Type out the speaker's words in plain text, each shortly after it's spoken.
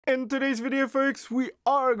In today's video, folks, we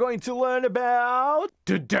are going to learn about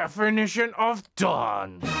the definition of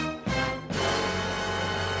done.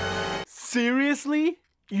 Seriously?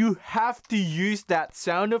 You have to use that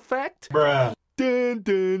sound effect? Bruh. Dun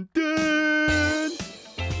dun dun!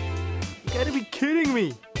 You gotta be kidding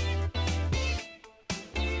me!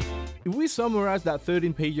 If we summarize that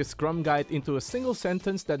 13-page Scrum guide into a single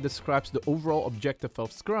sentence that describes the overall objective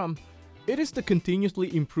of Scrum, it is to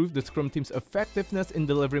continuously improve the Scrum team's effectiveness in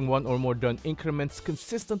delivering one or more done increments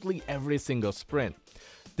consistently every single sprint.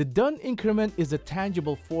 The done increment is a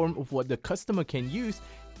tangible form of what the customer can use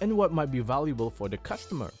and what might be valuable for the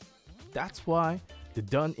customer. That's why the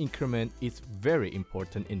done increment is very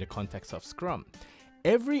important in the context of Scrum.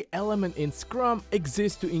 Every element in Scrum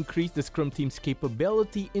exists to increase the Scrum team's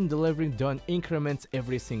capability in delivering done increments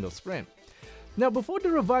every single sprint. Now, before the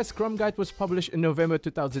revised Scrum guide was published in November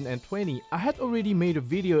 2020, I had already made a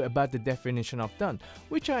video about the definition of done,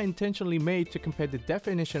 which I intentionally made to compare the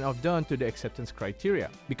definition of done to the acceptance criteria,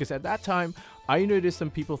 because at that time, I noticed some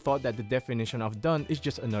people thought that the definition of done is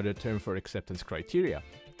just another term for acceptance criteria.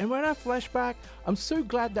 And when I flash back, I'm so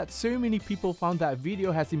glad that so many people found that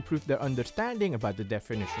video has improved their understanding about the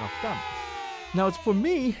definition of done. Now, as for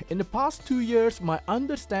me, in the past 2 years, my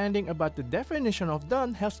understanding about the definition of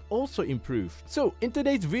done has also improved. So, in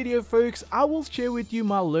today's video, folks, I will share with you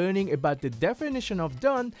my learning about the definition of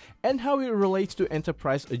done and how it relates to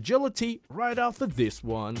enterprise agility right after this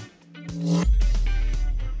one.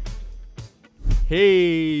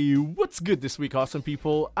 Hey, what's good this week, awesome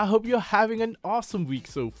people? I hope you're having an awesome week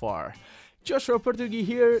so far. Joshua Portugi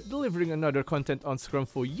here, delivering another content on Scrum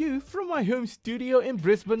for you from my home studio in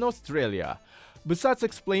Brisbane, Australia. Besides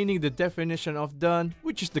explaining the definition of done,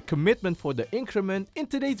 which is the commitment for the increment, in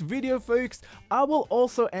today's video, folks, I will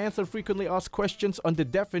also answer frequently asked questions on the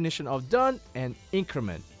definition of done and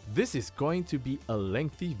increment. This is going to be a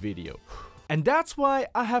lengthy video. And that's why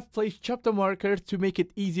I have placed chapter markers to make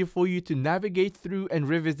it easier for you to navigate through and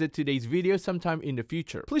revisit today's video sometime in the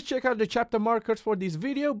future. Please check out the chapter markers for this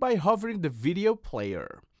video by hovering the video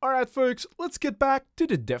player. Alright folks, let's get back to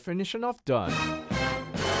the definition of done.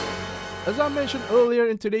 As I mentioned earlier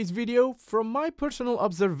in today's video, from my personal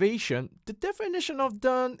observation, the definition of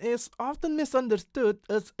done is often misunderstood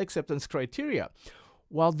as acceptance criteria,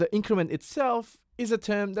 while the increment itself is a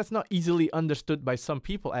term that's not easily understood by some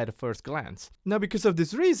people at a first glance. Now, because of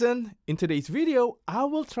this reason, in today's video, I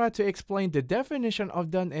will try to explain the definition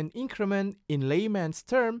of done and increment in layman's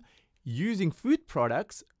term using food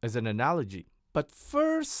products as an analogy. But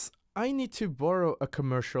first, I need to borrow a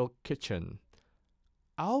commercial kitchen.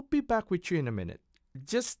 I'll be back with you in a minute.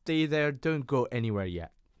 Just stay there, don't go anywhere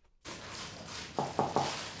yet.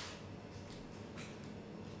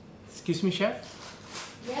 Excuse me, chef?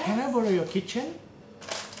 Yes? Can I borrow your kitchen?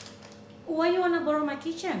 Why you wanna borrow my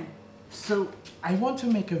kitchen? So, I want to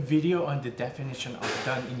make a video on the definition of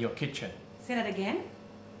done in your kitchen. Say that again.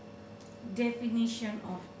 Definition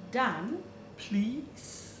of done.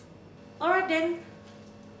 Please? Alright then.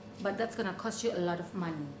 But that's gonna cost you a lot of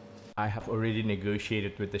money. I have already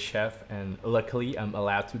negotiated with the chef, and luckily I'm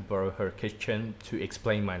allowed to borrow her kitchen to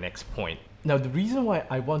explain my next point. Now, the reason why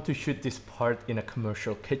I want to shoot this part in a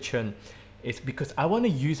commercial kitchen is because I want to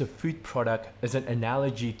use a food product as an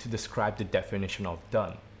analogy to describe the definition of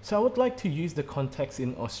done. So I would like to use the context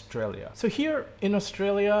in Australia. So here in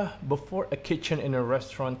Australia, before a kitchen in a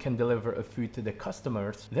restaurant can deliver a food to the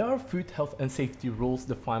customers, there are food health and safety rules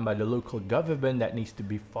defined by the local government that needs to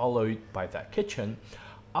be followed by that kitchen.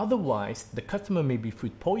 Otherwise, the customer may be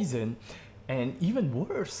food poisoned, and even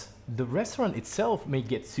worse, the restaurant itself may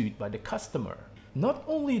get sued by the customer. Not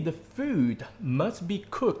only the food must be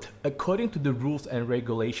cooked according to the rules and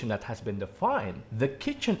regulation that has been defined, the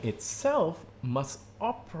kitchen itself must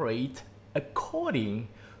operate according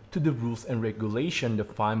to the rules and regulation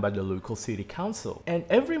defined by the local city council. And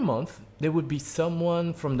every month, there would be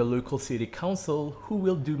someone from the local city council who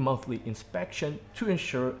will do monthly inspection to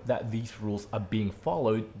ensure that these rules are being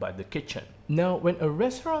followed by the kitchen. Now, when a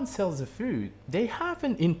restaurant sells the food, they have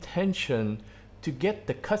an intention to get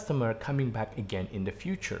the customer coming back again in the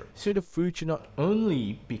future. So the food should not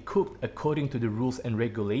only be cooked according to the rules and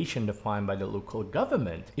regulation defined by the local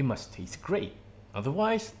government, it must taste great.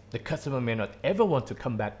 Otherwise, the customer may not ever want to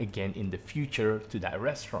come back again in the future to that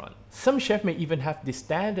restaurant. Some chefs may even have the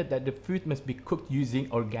standard that the food must be cooked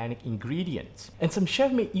using organic ingredients. And some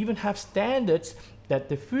chefs may even have standards that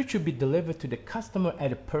the food should be delivered to the customer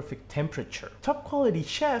at a perfect temperature. Top quality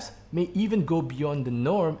chefs may even go beyond the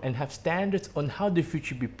norm and have standards on how the food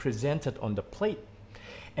should be presented on the plate.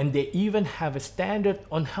 And they even have a standard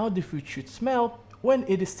on how the food should smell when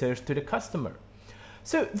it is served to the customer.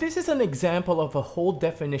 So this is an example of a whole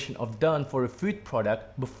definition of done for a food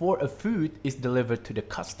product before a food is delivered to the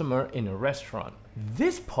customer in a restaurant.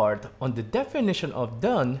 This part on the definition of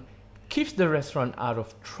done keeps the restaurant out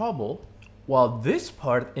of trouble, while this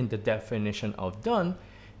part in the definition of done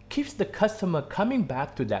keeps the customer coming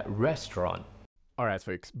back to that restaurant. Alright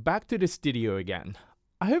folks, back to the studio again.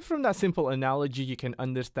 I hope from that simple analogy you can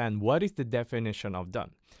understand what is the definition of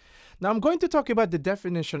done. Now I'm going to talk about the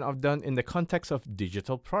definition of done in the context of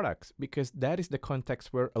digital products, because that is the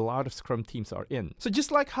context where a lot of Scrum teams are in. So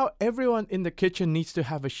just like how everyone in the kitchen needs to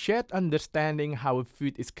have a shared understanding how a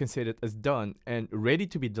food is considered as done and ready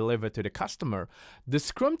to be delivered to the customer, the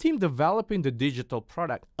Scrum team developing the digital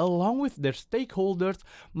product along with their stakeholders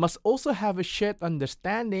must also have a shared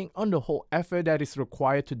understanding on the whole effort that is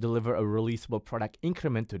required to deliver a releasable product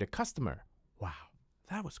increment to the customer. Wow.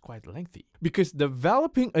 That was quite lengthy. Because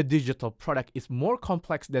developing a digital product is more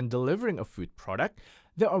complex than delivering a food product,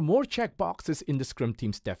 there are more checkboxes in the Scrum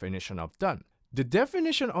team's definition of done. The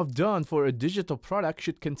definition of done for a digital product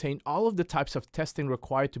should contain all of the types of testing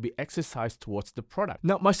required to be exercised towards the product.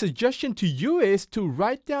 Now, my suggestion to you is to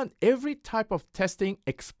write down every type of testing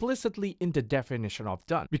explicitly in the definition of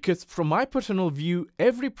done. Because from my personal view,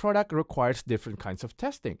 every product requires different kinds of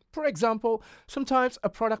testing. For example, sometimes a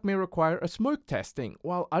product may require a smoke testing,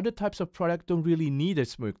 while other types of product don't really need a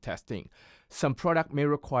smoke testing. Some product may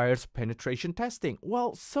require penetration testing,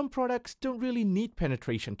 while some products don't really need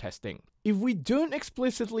penetration testing. If we don't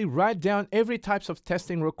explicitly write down every types of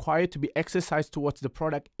testing required to be exercised towards the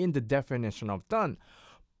product in the definition of done,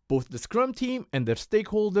 both the Scrum team and their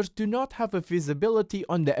stakeholders do not have a visibility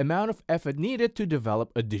on the amount of effort needed to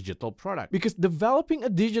develop a digital product. Because developing a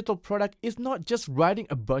digital product is not just writing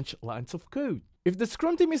a bunch of lines of code. If the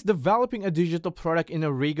Scrum team is developing a digital product in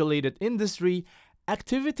a regulated industry,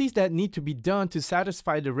 activities that need to be done to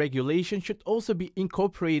satisfy the regulation should also be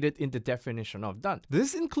incorporated in the definition of done.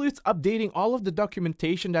 This includes updating all of the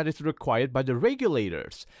documentation that is required by the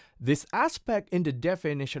regulators. This aspect in the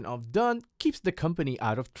definition of done keeps the company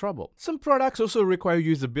out of trouble. Some products also require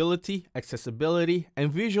usability, accessibility,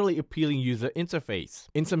 and visually appealing user interface.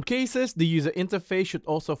 In some cases, the user interface should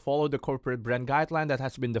also follow the corporate brand guideline that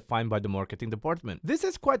has been defined by the marketing department. This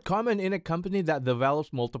is quite common in a company that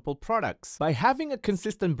develops multiple products. By having a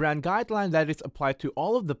consistent brand guideline that is applied to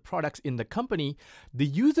all of the products in the company, the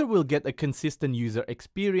user will get a consistent user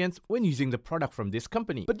experience when using the product from this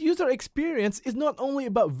company. But user experience is not only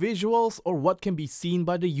about visuals or what can be seen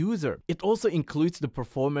by the user. It also includes the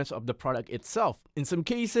performance of the product itself. In some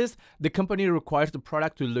cases, the company requires the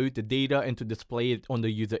product to load the data and to display it on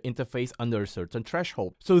the user interface under a certain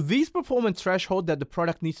threshold. So these performance thresholds that the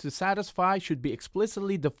product needs to satisfy should be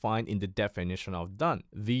explicitly defined in the definition of done.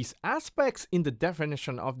 These aspects in the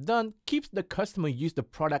definition of done keeps the customer use the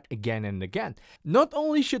product again and again. Not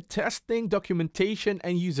only should testing, documentation,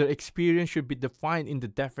 and user experience should be defined in the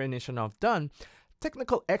definition of done,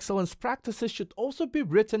 technical excellence practices should also be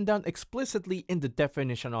written down explicitly in the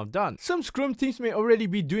definition of done. Some Scrum teams may already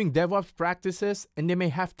be doing DevOps practices, and they may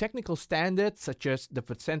have technical standards such as the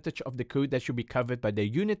percentage of the code that should be covered by their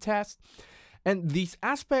unit test. And these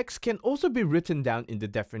aspects can also be written down in the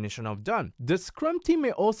definition of done. The Scrum team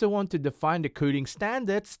may also want to define the coding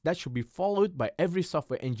standards that should be followed by every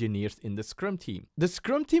software engineers in the Scrum team. The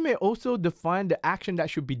Scrum team may also define the action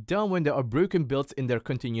that should be done when there are broken builds in their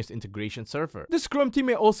continuous integration server. The Scrum team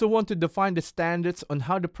may also want to define the standards on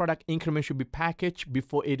how the product increment should be packaged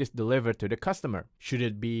before it is delivered to the customer. Should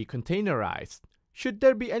it be containerized? Should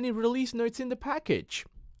there be any release notes in the package?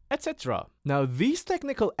 Etc. Now, these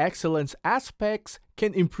technical excellence aspects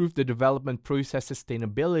can improve the development process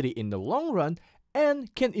sustainability in the long run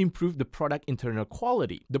and can improve the product internal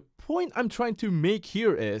quality. The point I'm trying to make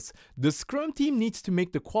here is the Scrum team needs to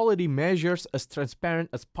make the quality measures as transparent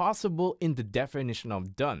as possible in the definition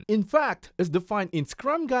of done. In fact, as defined in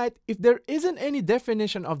Scrum Guide, if there isn't any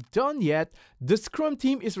definition of done yet, the Scrum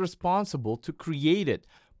team is responsible to create it.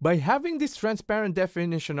 By having this transparent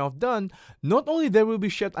definition of done, not only there will be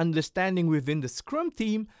shared understanding within the Scrum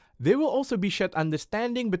team, there will also be shared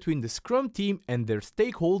understanding between the Scrum team and their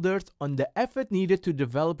stakeholders on the effort needed to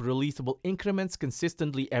develop releasable increments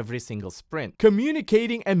consistently every single sprint.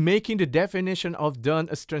 Communicating and making the definition of done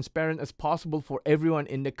as transparent as possible for everyone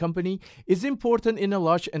in the company is important in a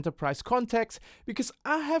large enterprise context, because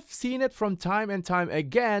I have seen it from time and time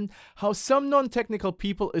again how some non-technical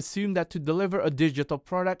people assume that to deliver a digital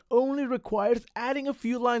product only requires adding a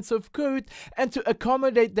few lines of code, and to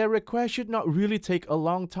accommodate their request should not really take a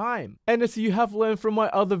long time. And as you have learned from my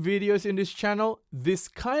other videos in this channel, this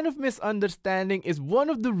kind of misunderstanding is one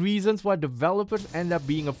of the reasons why developers end up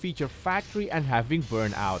being a feature factory and having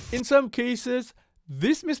burnout. In some cases,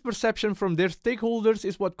 This misperception from their stakeholders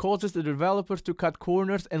is what causes the developers to cut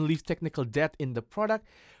corners and leave technical debt in the product,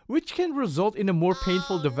 which can result in a more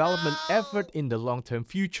painful development effort in the long-term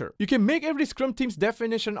future. You can make every Scrum team's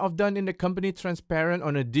definition of done in the company transparent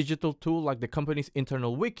on a digital tool like the company's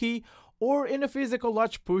internal wiki, or in a physical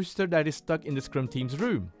large poster that is stuck in the Scrum team's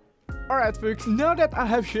room. Alright folks, now that I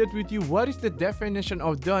have shared with you what is the definition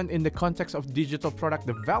of done in the context of digital product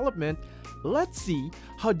development, let's see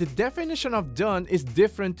how the definition of done is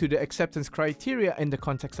different to the acceptance criteria in the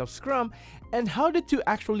context of Scrum and how the two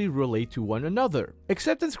actually relate to one another.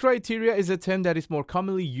 Acceptance criteria is a term that is more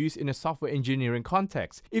commonly used in a software engineering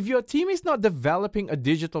context. If your team is not developing a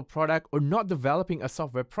digital product or not developing a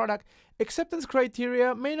software product, acceptance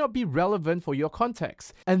criteria may not be relevant for your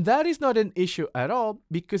context. And that is not an issue at all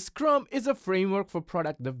because Scrum is a framework for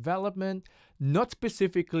product development, not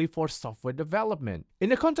specifically for software development. In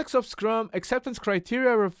the context of Scrum, acceptance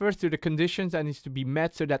criteria refers to the conditions that needs to be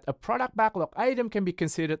met so that a product backlog item can be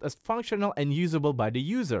considered as functional and usable by the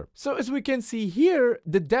user. So as we can see here,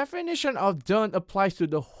 the definition of done applies to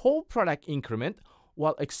the whole product increment,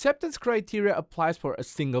 while acceptance criteria applies for a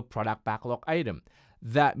single product backlog item.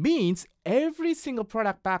 That means every single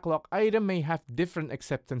product backlog item may have different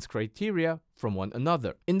acceptance criteria from one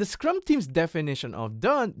another. In the Scrum team's definition of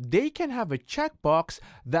done, they can have a checkbox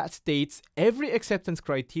that states every acceptance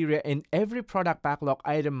criteria in every product backlog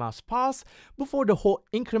item must pass before the whole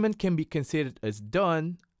increment can be considered as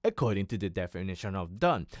done according to the definition of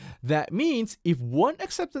done. That means if one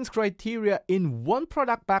acceptance criteria in one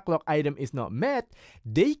product backlog item is not met,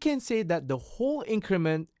 they can say that the whole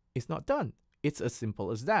increment is not done. It's as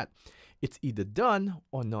simple as that. It's either done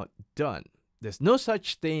or not done. There's no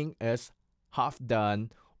such thing as half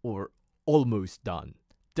done or almost done.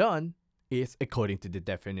 Done is according to the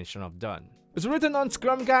definition of done. As written on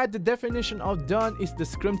Scrum Guide, the definition of done is the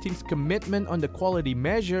Scrum team's commitment on the quality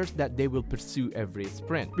measures that they will pursue every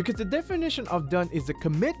sprint. Because the definition of done is a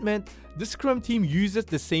commitment, the Scrum team uses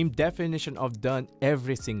the same definition of done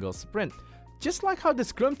every single sprint. Just like how the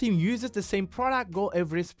Scrum team uses the same product goal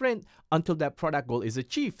every sprint until that product goal is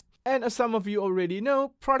achieved. And as some of you already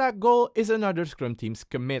know, product goal is another Scrum team's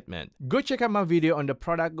commitment. Go check out my video on the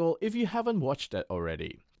product goal if you haven't watched that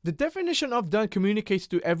already. The definition of done communicates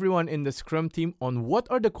to everyone in the Scrum team on what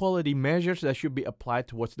are the quality measures that should be applied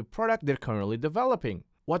towards the product they're currently developing.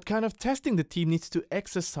 What kind of testing the team needs to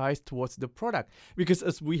exercise towards the product. Because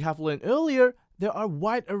as we have learned earlier, there are a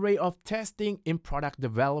wide array of testing in product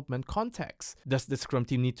development contexts. Does the Scrum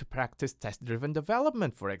team need to practice test-driven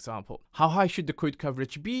development, for example? How high should the code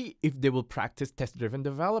coverage be if they will practice test-driven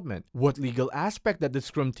development? What legal aspect that the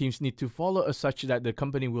Scrum teams need to follow as such that the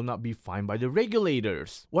company will not be fined by the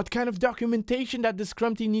regulators? What kind of documentation that the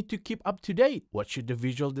Scrum team need to keep up to date? What should the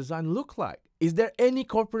visual design look like? Is there any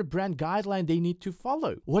corporate brand guideline they need to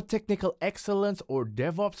follow? What technical excellence or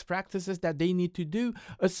DevOps practices that they need to do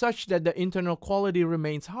as such that the internal quality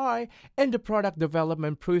remains high and the product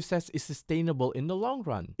development process is sustainable in the long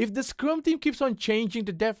run? If the Scrum team keeps on changing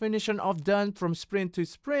the definition of done from sprint to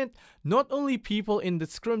sprint, not only people in the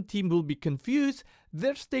Scrum team will be confused,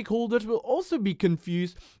 their stakeholders will also be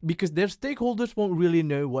confused because their stakeholders won't really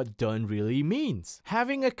know what done really means.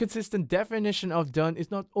 Having a consistent definition of done is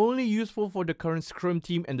not only useful for the current Scrum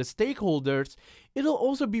team and the stakeholders, it'll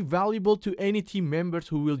also be valuable to any team members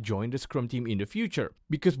who will join the Scrum team in the future.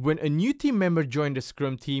 Because when a new team member joins the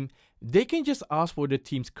Scrum team, they can just ask for the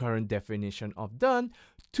team's current definition of done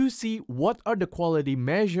to see what are the quality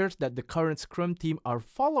measures that the current Scrum team are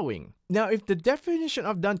following. Now, if the definition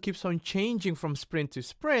of done keeps on changing from sprint to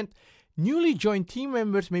sprint, newly joined team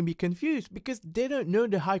members may be confused because they don't know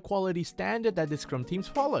the high quality standard that the Scrum teams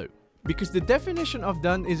follow. Because the definition of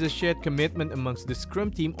done is a shared commitment amongst the Scrum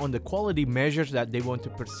team on the quality measures that they want to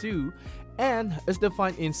pursue, and as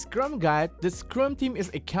defined in Scrum Guide, the Scrum team is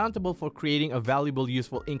accountable for creating a valuable,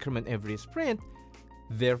 useful increment every sprint.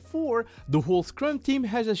 Therefore, the whole Scrum team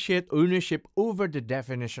has a shared ownership over the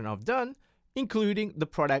definition of done, including the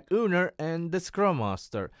product owner and the Scrum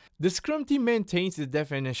Master. The Scrum team maintains the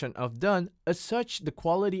definition of done, as such the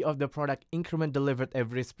quality of the product increment delivered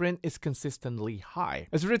every sprint is consistently high.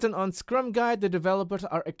 As written on Scrum Guide, the developers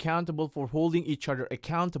are accountable for holding each other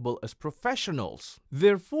accountable as professionals.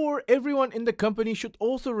 Therefore, everyone in the company should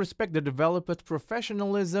also respect the developers'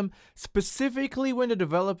 professionalism, specifically when the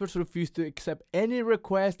developers refuse to accept any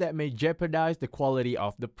request that may jeopardize the quality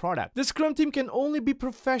of the product. The Scrum team can only be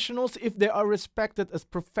professionals if they are respected as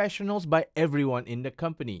professionals by everyone in the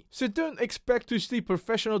company. So don't expect to see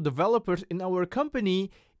professional developers in our company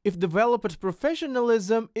if developers'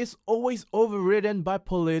 professionalism is always overridden by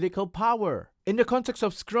political power. In the context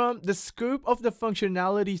of Scrum, the scope of the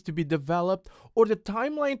functionalities to be developed or the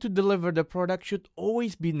timeline to deliver the product should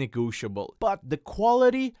always be negotiable, but the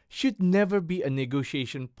quality should never be a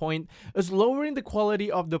negotiation point, as lowering the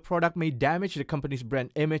quality of the product may damage the company's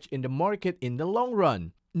brand image in the market in the long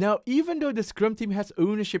run. Now, even though the Scrum team has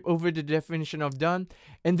ownership over the definition of done,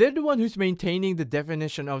 and they're the one who's maintaining the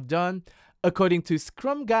definition of done, according to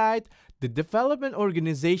Scrum Guide, the development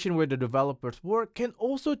organization where the developers work can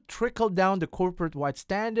also trickle down the corporate-wide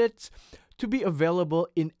standards to be available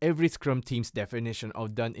in every Scrum team's definition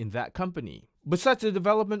of done in that company. Besides the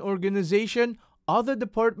development organization, other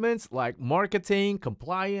departments like marketing,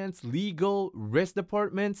 compliance, legal, risk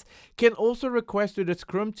departments can also request to the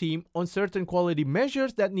Scrum team on certain quality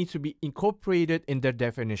measures that need to be incorporated in their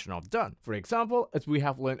definition of done. For example, as we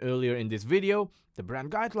have learned earlier in this video, the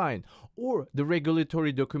brand guideline or the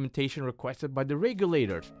regulatory documentation requested by the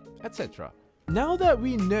regulators, etc. Now that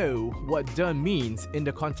we know what done means in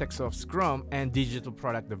the context of Scrum and digital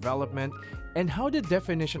product development and how the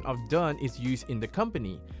definition of done is used in the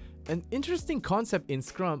company, an interesting concept in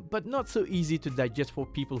Scrum, but not so easy to digest for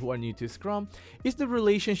people who are new to Scrum, is the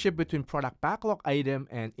relationship between product backlog item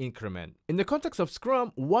and increment. In the context of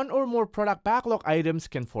Scrum, one or more product backlog items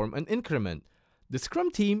can form an increment. The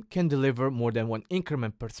Scrum team can deliver more than one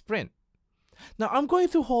increment per sprint. Now I'm going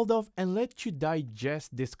to hold off and let you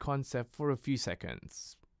digest this concept for a few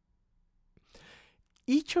seconds.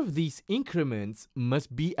 Each of these increments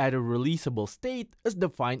must be at a releasable state as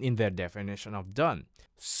defined in their definition of done.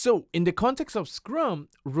 So, in the context of Scrum,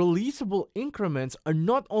 releasable increments are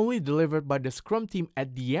not only delivered by the Scrum team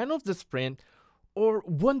at the end of the sprint or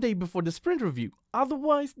one day before the sprint review.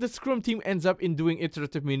 Otherwise, the Scrum team ends up in doing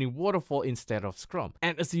iterative mini waterfall instead of Scrum.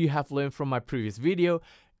 And as you have learned from my previous video,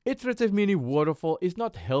 iterative mini waterfall is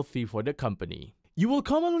not healthy for the company. You will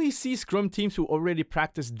commonly see Scrum teams who already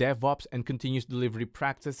practice DevOps and continuous delivery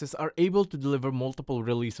practices are able to deliver multiple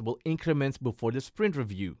releasable increments before the sprint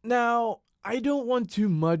review. Now, I don't want to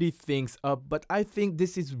muddy things up, but I think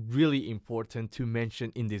this is really important to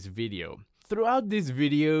mention in this video. Throughout this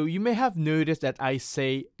video, you may have noticed that I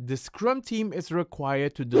say the Scrum team is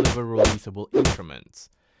required to deliver releasable increments.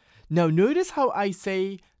 Now notice how I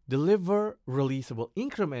say deliver releasable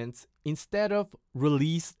increments instead of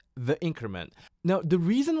release the increment. Now the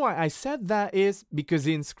reason why I said that is because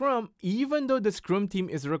in Scrum, even though the Scrum team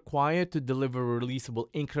is required to deliver releasable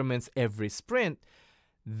increments every sprint,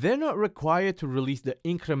 they're not required to release the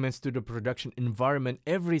increments to the production environment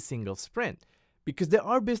every single sprint, because there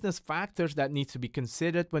are business factors that need to be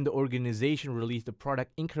considered when the organization releases the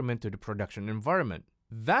product increment to the production environment.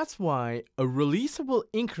 That's why a releasable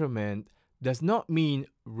increment does not mean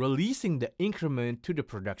releasing the increment to the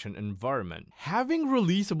production environment. Having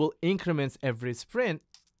releasable increments every sprint,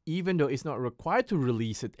 even though it's not required to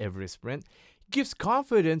release it every sprint, gives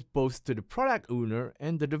confidence both to the product owner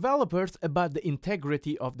and the developers about the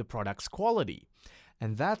integrity of the product's quality.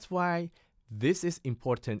 And that's why this is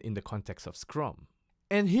important in the context of Scrum.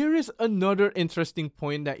 And here is another interesting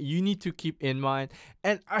point that you need to keep in mind,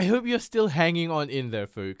 and I hope you're still hanging on in there,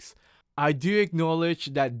 folks. I do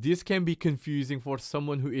acknowledge that this can be confusing for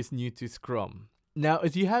someone who is new to Scrum. Now,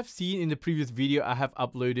 as you have seen in the previous video I have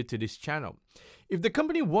uploaded to this channel, if the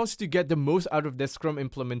company wants to get the most out of their Scrum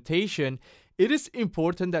implementation, it is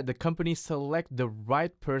important that the company select the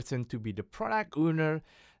right person to be the product owner,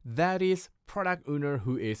 that is, product owner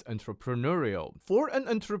who is entrepreneurial. For an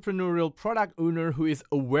entrepreneurial product owner who is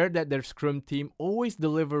aware that their Scrum team always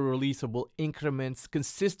deliver releasable increments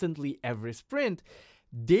consistently every sprint,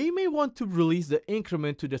 they may want to release the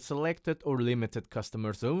increment to the selected or limited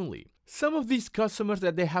customers only. Some of these customers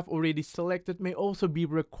that they have already selected may also be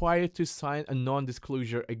required to sign a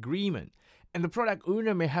non-disclosure agreement, and the product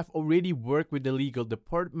owner may have already worked with the legal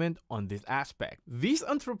department on this aspect. These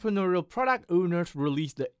entrepreneurial product owners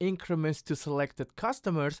release the increments to selected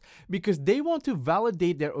customers because they want to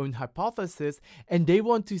validate their own hypothesis and they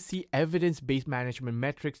want to see evidence-based management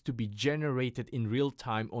metrics to be generated in real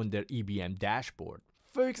time on their EBM dashboard.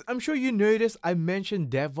 Folks, I'm sure you noticed I mentioned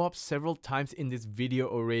DevOps several times in this video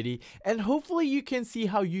already, and hopefully you can see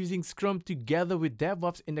how using Scrum together with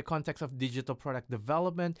DevOps in the context of digital product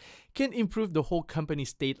development can improve the whole company's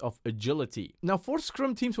state of agility. Now, for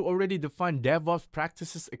Scrum teams who already define DevOps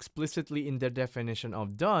practices explicitly in their definition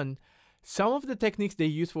of done, some of the techniques they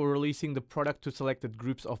use for releasing the product to selected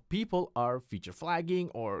groups of people are feature flagging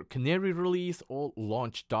or canary release or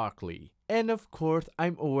launch darkly. And of course,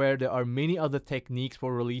 I'm aware there are many other techniques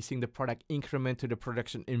for releasing the product increment to the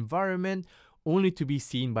production environment only to be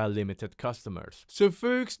seen by limited customers. So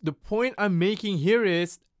folks, the point I'm making here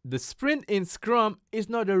is The sprint in Scrum is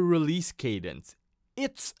not a release cadence,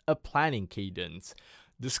 it's a planning cadence.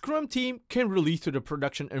 The Scrum team can release to the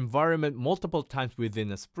production environment multiple times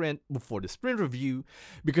within a sprint before the sprint review,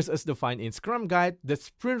 because as defined in Scrum Guide, the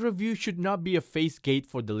sprint review should not be a phase gate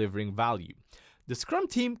for delivering value. The Scrum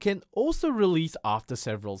team can also release after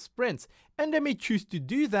several sprints, and they may choose to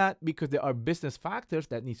do that because there are business factors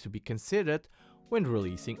that need to be considered when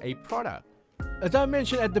releasing a product. As I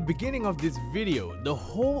mentioned at the beginning of this video, the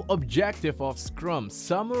whole objective of Scrum,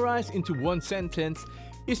 summarized into one sentence,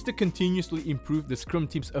 is to continuously improve the Scrum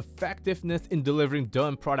team's effectiveness in delivering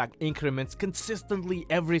done product increments consistently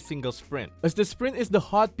every single sprint. As the sprint is the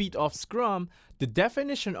heartbeat of Scrum, the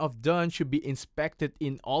definition of done should be inspected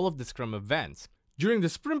in all of the Scrum events. During the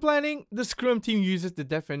sprint planning, the Scrum team uses the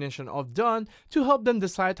definition of done to help them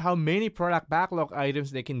decide how many product backlog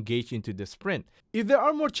items they can gauge into the sprint. If there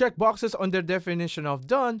are more checkboxes on their definition of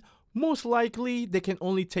done, most likely they can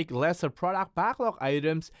only take lesser product backlog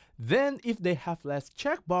items than if they have less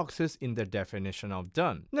checkboxes in their definition of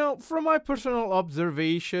done. Now, from my personal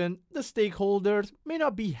observation, the stakeholders may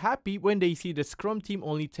not be happy when they see the Scrum team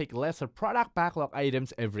only take lesser product backlog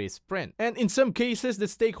items every sprint. And in some cases, the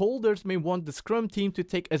stakeholders may want the Scrum team to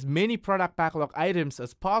take as many product backlog items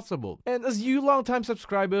as possible. And as you longtime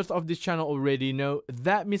subscribers of this channel already know,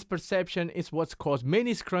 that misperception is what's caused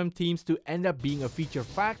many Scrum teams to end up being a feature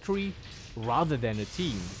factory rather than a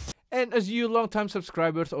team. And as you longtime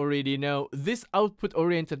subscribers already know, this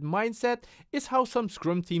output-oriented mindset is how some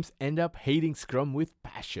Scrum teams end up hating Scrum with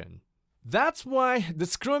passion. That's why the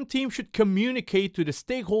Scrum team should communicate to the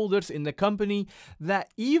stakeholders in the company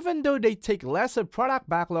that even though they take lesser product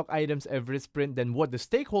backlog items every sprint than what the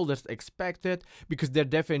stakeholders expected because their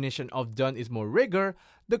definition of done is more rigor,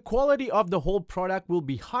 the quality of the whole product will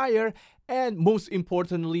be higher, and most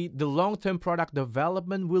importantly, the long-term product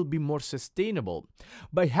development will be more sustainable.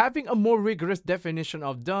 By having a more rigorous definition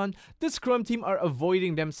of done, the Scrum team are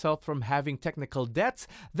avoiding themselves from having technical debts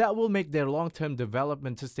that will make their long-term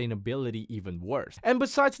development sustainability even worse. And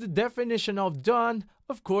besides the definition of done,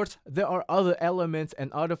 of course, there are other elements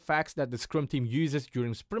and artifacts that the Scrum team uses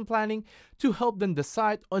during sprint planning to help them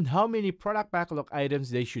decide on how many product backlog items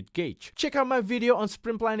they should gauge. Check out my video on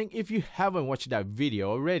sprint planning if you haven't watched that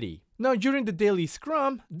video already. Now, during the daily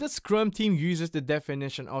Scrum, the Scrum team uses the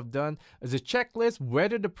definition of done as a checklist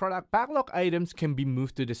whether the product backlog items can be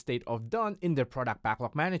moved to the state of done in their product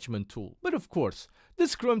backlog management tool. But of course, the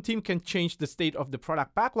Scrum team can change the state of the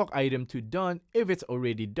product backlog item to done if it's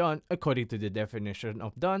already done according to the definition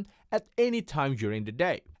of done at any time during the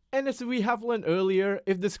day. And as we have learned earlier,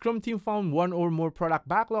 if the Scrum team found one or more product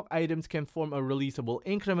backlog items can form a releasable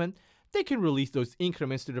increment, they can release those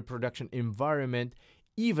increments to the production environment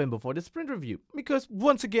even before the sprint review. Because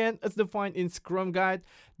once again, as defined in Scrum Guide,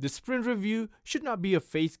 the sprint review should not be a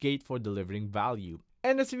phase gate for delivering value.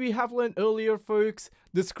 And as we have learned earlier, folks,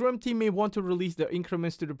 the Scrum team may want to release their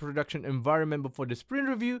increments to the production environment before the sprint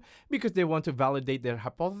review because they want to validate their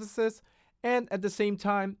hypothesis, and at the same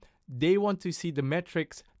time, they want to see the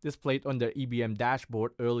metrics displayed on their EBM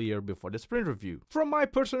dashboard earlier before the sprint review. From my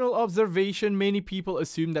personal observation, many people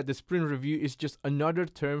assume that the sprint review is just another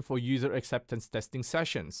term for user acceptance testing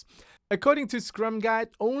sessions. According to Scrum Guide,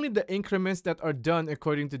 only the increments that are done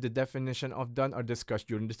according to the definition of done are discussed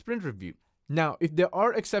during the sprint review. Now, if there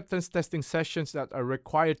are acceptance testing sessions that are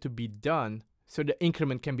required to be done, so the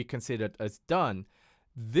increment can be considered as done,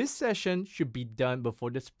 this session should be done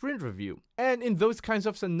before the sprint review. And in those kinds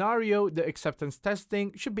of scenario, the acceptance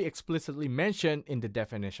testing should be explicitly mentioned in the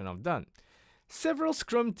definition of done. Several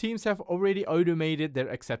Scrum teams have already automated their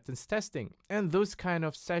acceptance testing, and those kind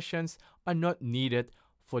of sessions are not needed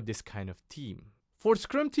for this kind of team. For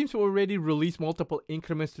Scrum teams who already released multiple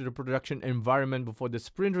increments to the production environment before the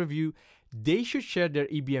sprint review, they should share their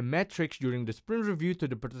EBM metrics during the sprint review to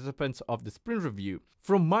the participants of the sprint review.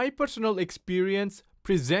 From my personal experience,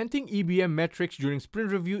 presenting EBM metrics during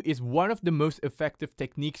sprint review is one of the most effective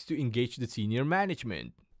techniques to engage the senior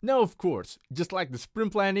management. Now, of course, just like the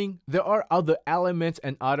sprint planning, there are other elements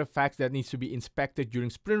and artifacts that needs to be inspected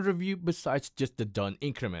during sprint review besides just the done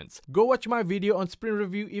increments. Go watch my video on sprint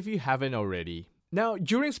review if you haven't already. Now,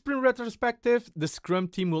 during sprint retrospective, the Scrum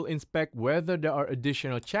team will inspect whether there are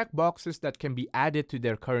additional checkboxes that can be added to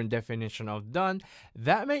their current definition of done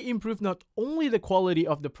that may improve not only the quality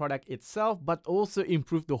of the product itself, but also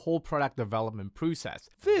improve the whole product development process.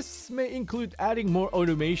 This may include adding more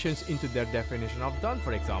automations into their definition of done,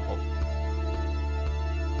 for example.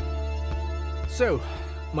 So,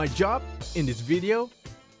 my job in this video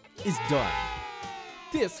is done.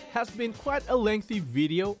 This has been quite a lengthy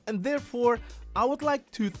video, and therefore I would like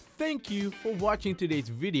to thank you for watching today's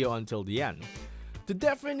video until the end. The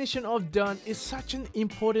definition of done is such an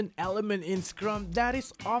important element in Scrum that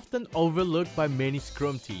is often overlooked by many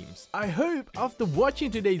Scrum teams. I hope after watching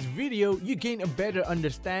today's video, you gain a better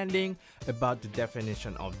understanding about the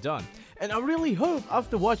definition of done. And I really hope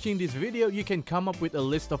after watching this video, you can come up with a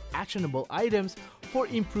list of actionable items for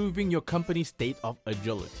improving your company's state of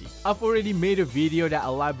agility. I've already made a video that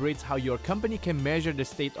elaborates how your company can measure the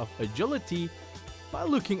state of agility by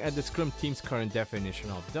looking at the Scrum team's current definition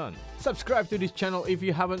of done. Subscribe to this channel if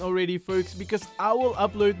you haven't already, folks, because I will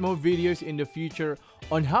upload more videos in the future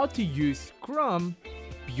on how to use Scrum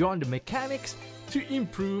beyond the mechanics to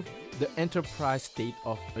improve the enterprise state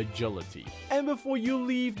of agility. And before you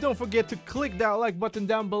leave, don't forget to click that like button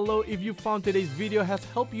down below if you found today's video has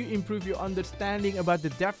helped you improve your understanding about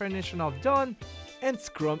the definition of done and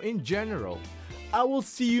Scrum in general. I will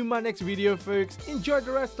see you in my next video, folks. Enjoy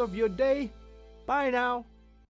the rest of your day. Bye now.